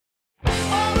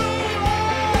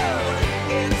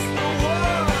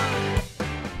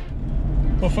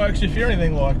Well folks, if you're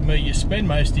anything like me, you spend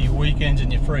most of your weekends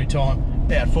and your free time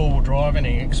out four-wheel driving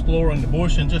and exploring the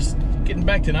bush and just getting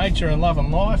back to nature and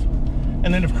loving life.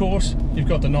 And then of course, you've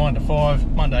got the 9 to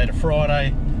 5, Monday to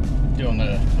Friday, doing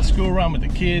the school run with the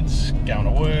kids, going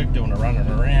to work, doing the running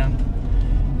around.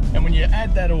 And when you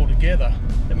add that all together,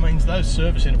 it means those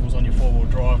service intervals on your four-wheel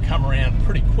drive come around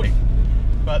pretty quick.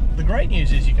 But the great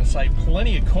news is you can save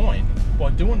plenty of coin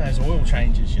by doing those oil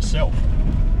changes yourself.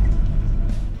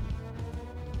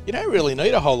 You don't really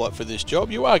need a whole lot for this job.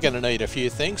 You are going to need a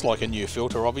few things, like a new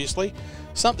filter obviously,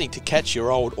 something to catch your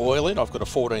old oil in. I've got a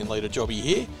 14 litre jobby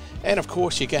here, and of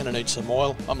course you're going to need some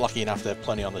oil. I'm lucky enough to have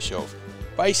plenty on the shelf.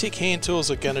 Basic hand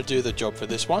tools are going to do the job for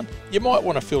this one. You might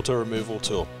want a filter removal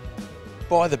tool.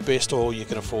 Buy the best oil you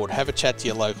can afford. Have a chat to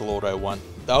your local Auto One.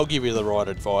 They'll give you the right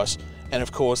advice. And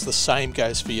of course the same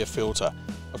goes for your filter.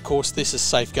 Of course this is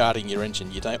safeguarding your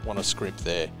engine. You don't want to scrimp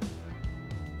there.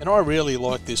 And I really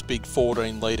like this big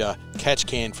 14 litre catch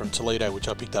can from Toledo, which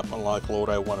I picked up my local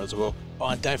Auto One as well. Oh,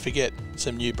 and don't forget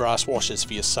some new brass washers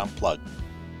for your sump plug.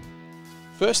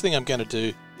 First thing I'm going to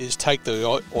do is take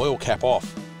the oil cap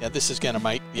off. Now this is going to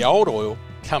make the old oil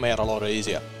come out a lot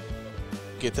easier.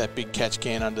 Get that big catch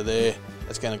can under there.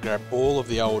 That's going to grab all of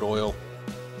the old oil.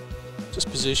 Just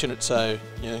position it so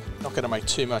you're not going to make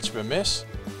too much of a mess.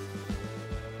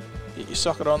 Get your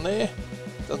socket on there.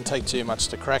 Doesn't take too much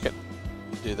to crack it.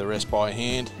 Do the rest by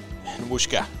hand, and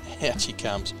whooshka, out she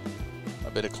comes. I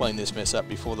better clean this mess up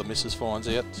before the missus finds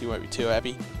out. She won't be too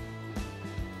happy.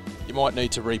 You might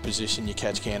need to reposition your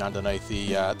catch can underneath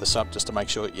the sump just to make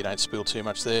sure you don't spill too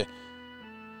much there.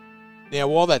 Now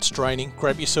while that's draining,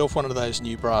 grab yourself one of those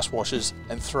new brass washers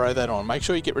and throw that on. Make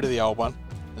sure you get rid of the old one,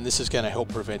 and this is going to help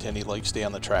prevent any leaks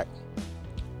down the track.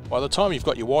 By the time you've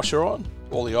got your washer on,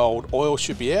 all the old oil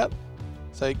should be out.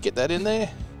 So get that in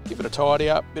there, give it a tidy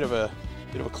up, bit of a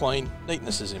clean.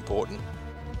 Neatness is important.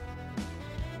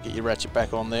 Get your ratchet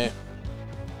back on there.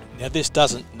 Now this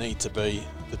doesn't need to be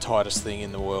the tightest thing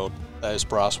in the world. Those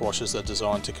brass washers are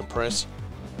designed to compress.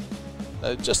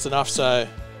 Just enough so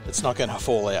it's not going to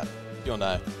fall out. You'll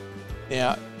know.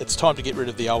 Now it's time to get rid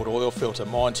of the old oil filter.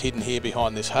 Mine's hidden here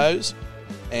behind this hose,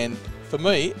 and for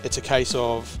me it's a case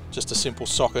of just a simple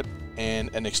socket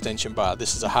and an extension bar.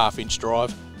 This is a 1/2 inch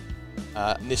drive.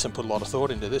 Nissan put a lot of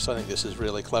thought into this. I think this is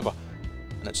really clever.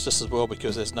 And it's just as well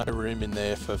because there's no room in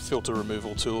there for filter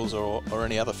removal tools or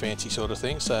any other fancy sort of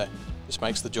thing, so this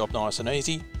makes the job nice and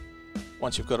easy.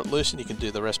 Once you've got it loosened, you can do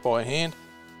the rest by hand.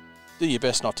 Do your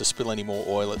best not to spill any more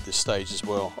oil at this stage as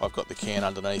well. I've got the can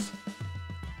underneath.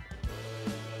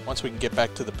 Once we can get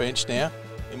back to the bench now,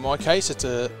 in my case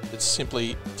it's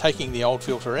simply taking the old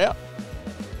filter out,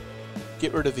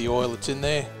 get rid of the oil that's in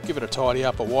there, give it a tidy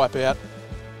up, a wipe out.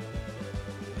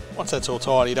 Once that's all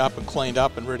tidied up and cleaned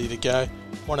up and ready to go,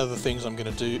 one of the things I'm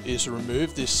going to do is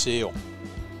remove this seal.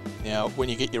 Now when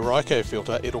you get your Ricko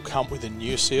filter, it'll come with a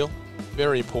new seal.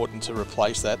 Very important to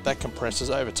replace that. That compresses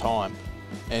over time,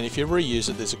 and if you reuse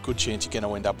it there's a good chance you're going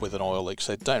to end up with an oil leak,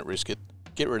 so don't risk it.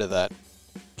 Get rid of that.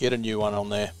 Get a new one on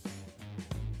there.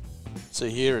 So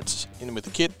here it's in with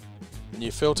the kit. The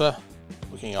new filter,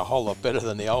 looking a whole lot better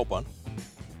than the old one.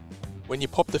 When you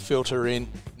pop the filter in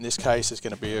this case it's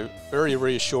going to be a very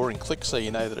reassuring click so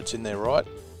you know that it's in there right.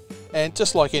 And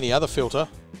just like any other filter,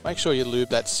 make sure you lube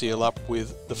that seal up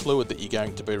with the fluid that you're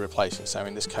going to be replacing. So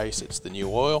in this case it's the new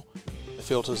oil, the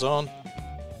filter's on,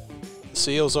 the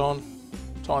seal's on,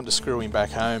 time to screw him back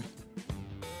home.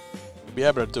 You'll be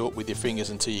able to do it with your fingers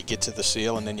until you get to the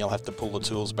seal, and then you'll have to pull the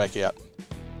tools back out.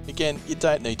 Again, you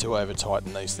don't need to over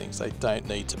tighten these things. They don't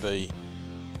need to be,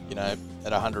 you know,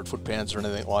 at 100 foot-pounds or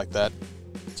anything like that.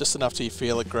 Just enough till you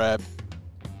feel it grab.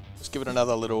 Just give it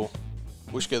another little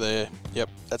whooshka there. Yep,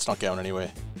 that's not going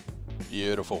anywhere.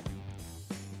 Beautiful.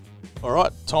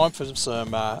 Alright, time for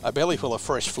some a belly full of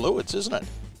fresh fluids, isn't it?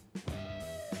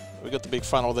 We've got the big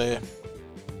funnel there.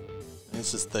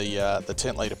 This is the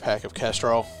 10 litre pack of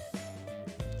Castrol.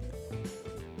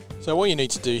 So all you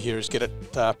need to do here is get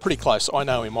it pretty close. I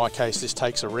know in my case this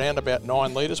takes around about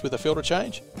 9 litres with a filter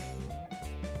change.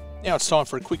 Now it's time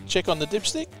for a quick check on the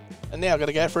dipstick, and now I've got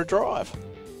to go for a drive.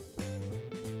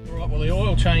 Alright, well the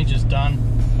oil change is done.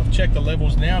 I've checked the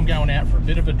levels. Now I'm going out for a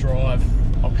bit of a drive.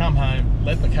 I'll come home,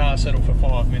 let the car settle for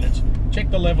 5 minutes, check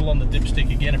the level on the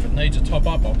dipstick again. If it needs a top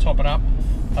up, I'll top it up.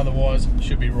 Otherwise, it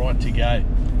should be right to go.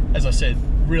 As I said,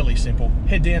 really simple.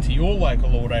 Head down to your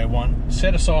local Auto One,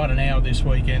 set aside an hour this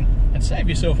weekend, and save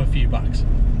yourself a few bucks.